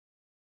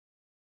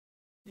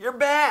You're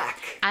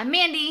back! I'm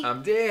Mandy.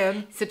 I'm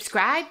Dan.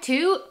 Subscribe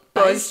to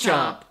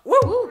BuzzChomp. Woo!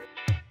 Woo.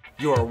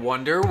 Your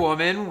Wonder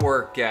Woman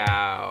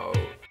workout.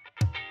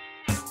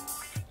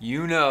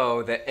 You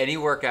know that any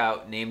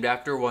workout named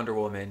after Wonder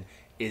Woman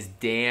is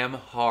damn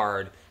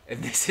hard,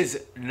 and this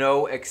is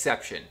no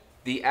exception.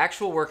 The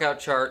actual workout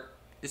chart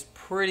is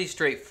pretty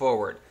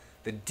straightforward.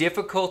 The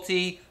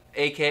difficulty,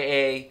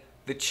 aka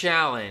the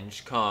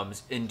challenge,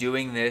 comes in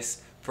doing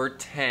this for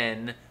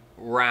 10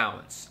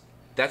 rounds.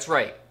 That's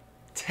right,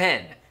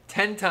 10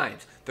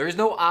 times. There's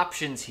no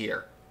options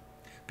here.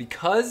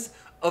 Because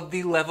of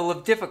the level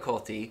of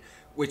difficulty,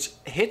 which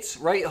hits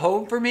right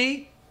home for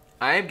me,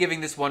 I am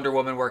giving this Wonder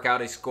Woman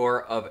workout a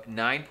score of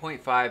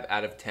 9.5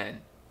 out of 10.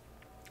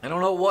 I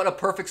don't know what a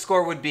perfect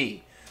score would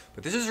be,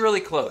 but this is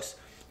really close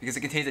because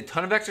it contains a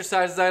ton of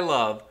exercises I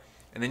love,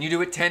 and then you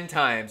do it 10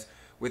 times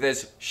with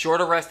as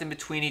short a rest in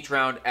between each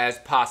round as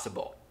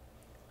possible.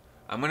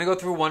 I'm gonna go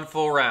through one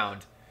full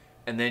round,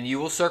 and then you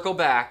will circle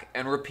back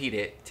and repeat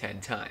it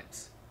 10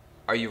 times.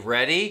 Are you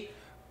ready?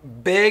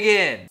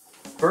 Begin.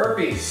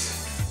 Burpees.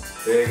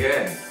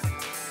 Begin.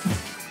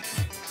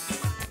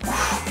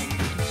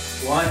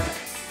 1,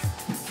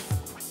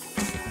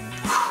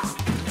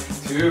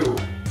 2,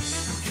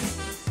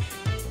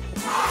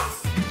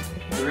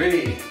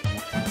 3,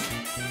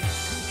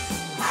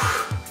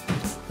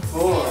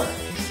 4,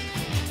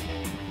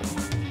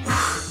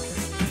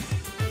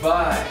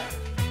 5.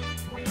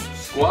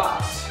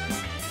 Squats.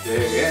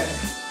 Begin.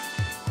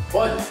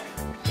 1,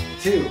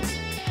 2,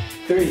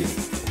 3,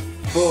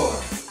 4,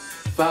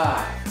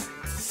 5,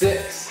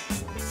 6,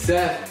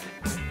 7,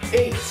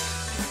 8,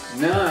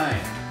 9,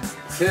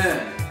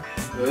 10,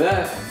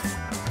 11,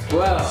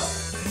 12,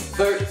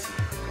 13,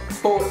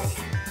 14,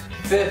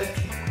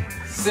 15,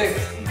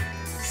 16,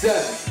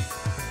 17,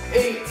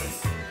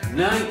 18,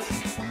 19,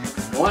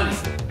 20.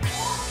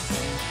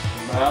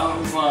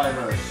 Mountain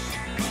climbers.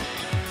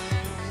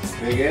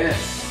 Begin.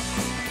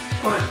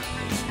 1,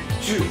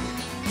 2,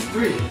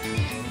 3,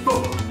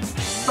 4,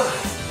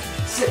 5,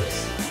 6,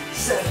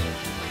 7,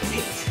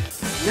 8,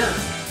 9,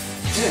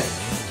 10,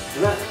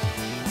 11,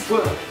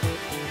 12,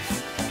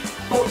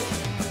 14,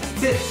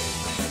 15,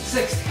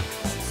 16,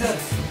 17,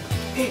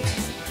 18,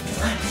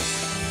 19,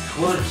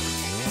 20.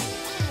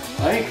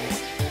 Plank.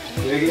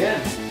 Begin.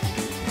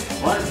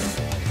 1,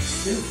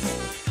 2,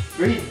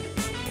 3,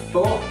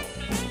 4,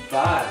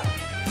 5,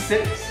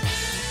 6,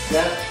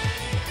 7,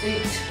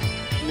 8,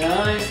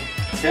 9,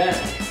 10.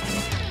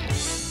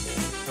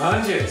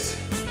 Lunges.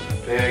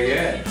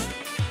 Begin.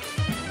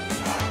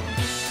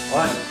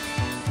 1,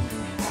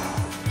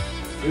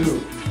 2,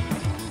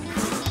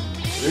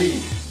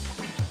 3,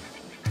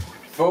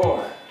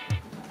 4,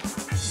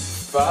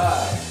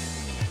 5,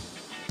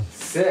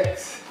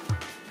 6,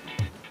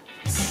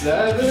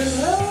 7,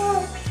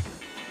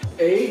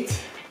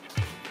 8,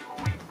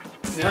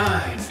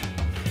 9,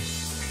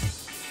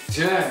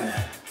 10,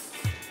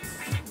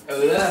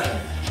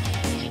 11,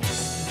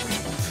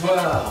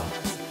 12,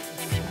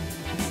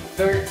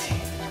 13,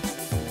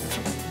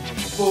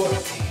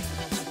 14,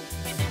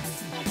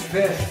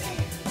 15,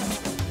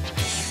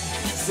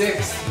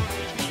 16,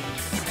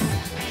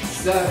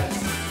 17,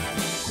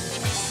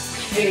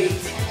 18,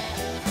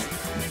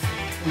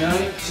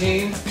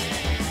 19,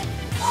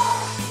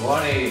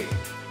 20.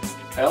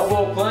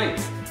 Elbow plank.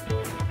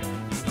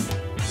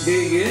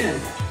 Begin.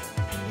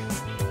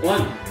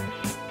 1,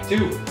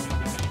 2,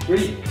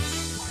 3,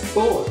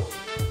 4,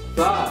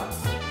 5,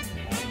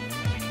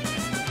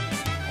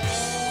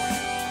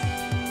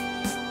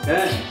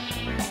 10,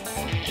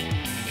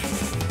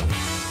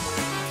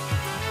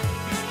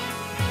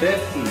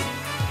 15,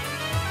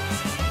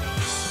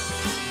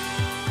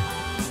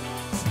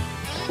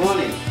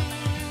 20,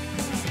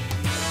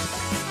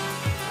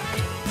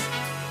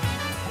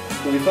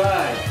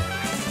 25,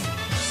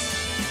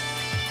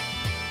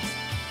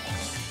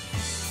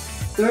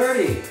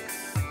 30,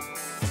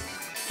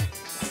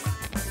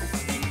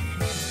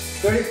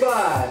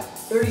 35,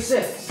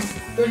 36,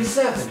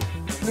 37,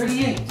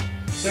 38,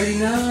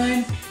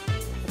 39,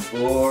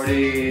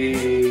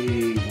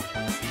 40.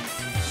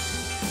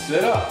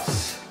 Sit-ups.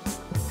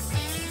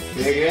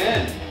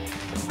 Begin.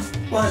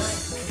 1,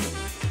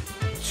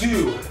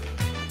 2,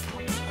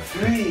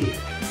 3,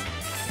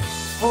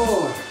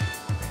 4,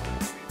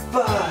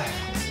 5,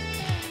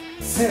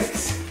 6,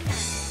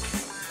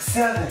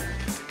 7,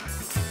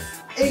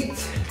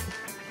 8,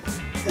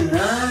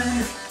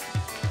 9,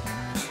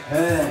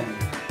 10.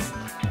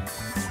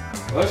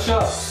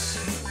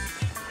 Push-ups.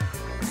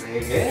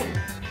 Begin.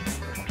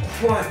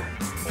 1,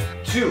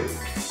 2,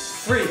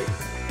 3,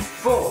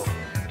 4,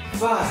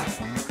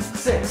 5,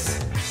 6,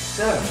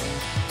 7,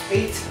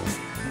 8,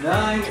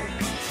 9,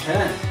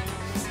 10.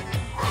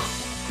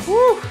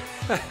 Woo!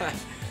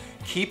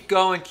 Keep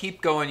going.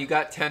 You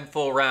got 10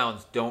 full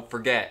rounds. Don't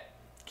forget.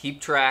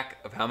 Keep track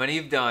of how many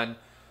you've done.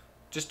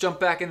 Just jump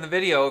back in the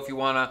video if you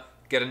want to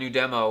get a new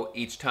demo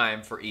each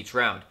time for each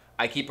round.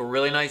 I keep a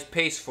really nice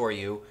pace for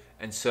you,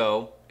 and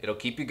so it'll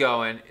keep you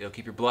going. It'll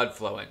keep your blood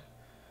flowing.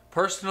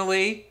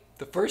 Personally,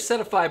 the first set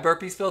of 5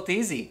 burpees felt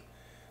easy.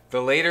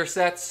 The later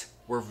sets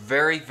were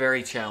very,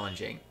 very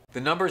challenging.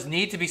 The numbers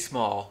need to be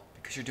small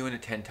because you're doing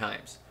it 10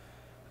 times.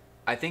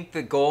 I think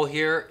the goal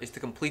here is to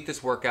complete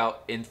this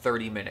workout in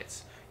 30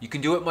 minutes. You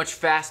can do it much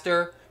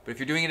faster, but if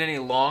you're doing it any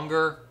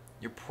longer,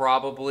 you're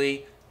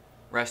probably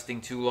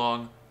resting too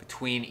long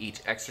between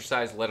each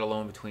exercise, let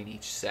alone between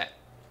each set,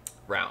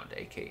 round,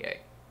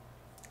 AKA.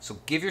 So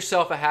give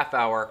yourself a half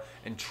hour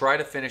and try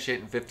to finish it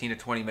in 15 to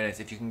 20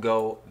 minutes if you can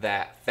go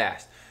that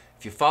fast.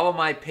 If you follow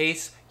my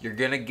pace, you're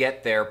gonna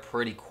get there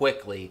pretty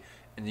quickly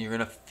and you're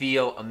gonna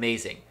feel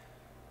amazing.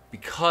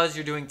 Because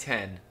you're doing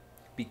 10,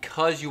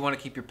 because you wanna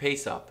keep your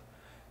pace up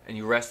and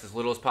you rest as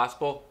little as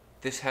possible,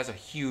 this has a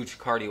huge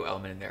cardio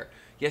element in there.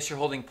 Yes, you're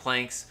holding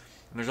planks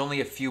and there's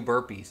only a few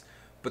burpees,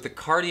 but the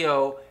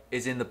cardio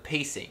is in the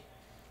pacing.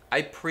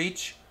 I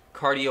preach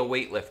cardio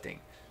weightlifting.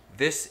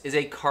 This is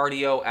a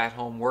cardio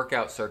at-home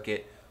workout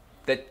circuit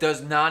that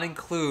does not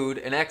include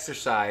an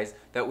exercise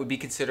that would be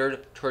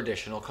considered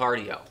traditional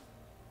cardio.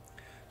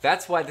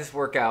 That's why this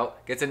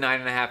workout gets a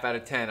 9.5 out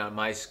of 10 on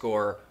my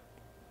score,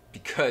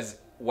 because,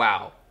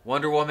 wow,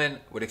 Wonder Woman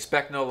would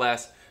expect no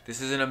less. This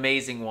is an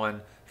amazing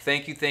one.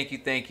 Thank you, thank you,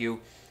 thank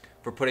you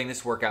for putting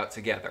this workout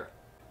together.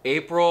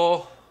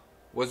 April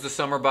was the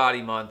summer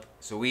body month,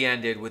 so we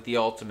ended with the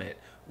ultimate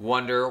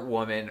Wonder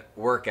Woman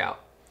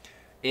workout.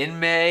 In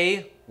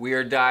May, we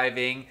are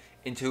diving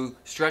into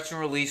stretch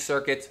and release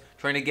circuits,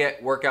 trying to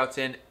get workouts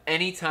in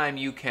anytime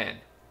you can.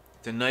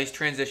 It's a nice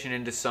transition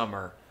into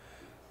summer.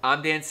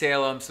 I'm Dan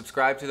Salem.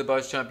 Subscribe to the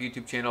BuzzChomp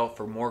YouTube channel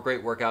for more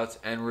great workouts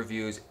and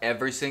reviews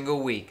every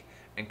single week.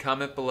 And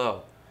comment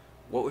below,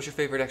 what was your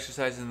favorite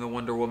exercise in the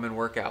Wonder Woman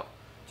workout?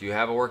 Do you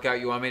have a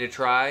workout you want me to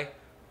try?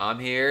 I'm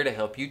here to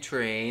help you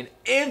train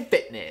in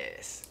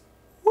fitness.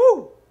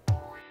 Woo!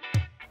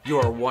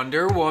 Your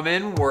Wonder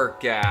Woman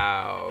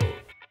workout.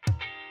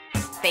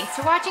 Thanks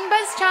for watching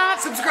BuzzChomp.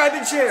 Subscribe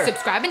and share.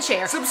 Subscribe and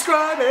share.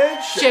 Subscribe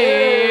and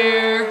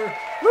share. Share.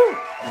 Woo!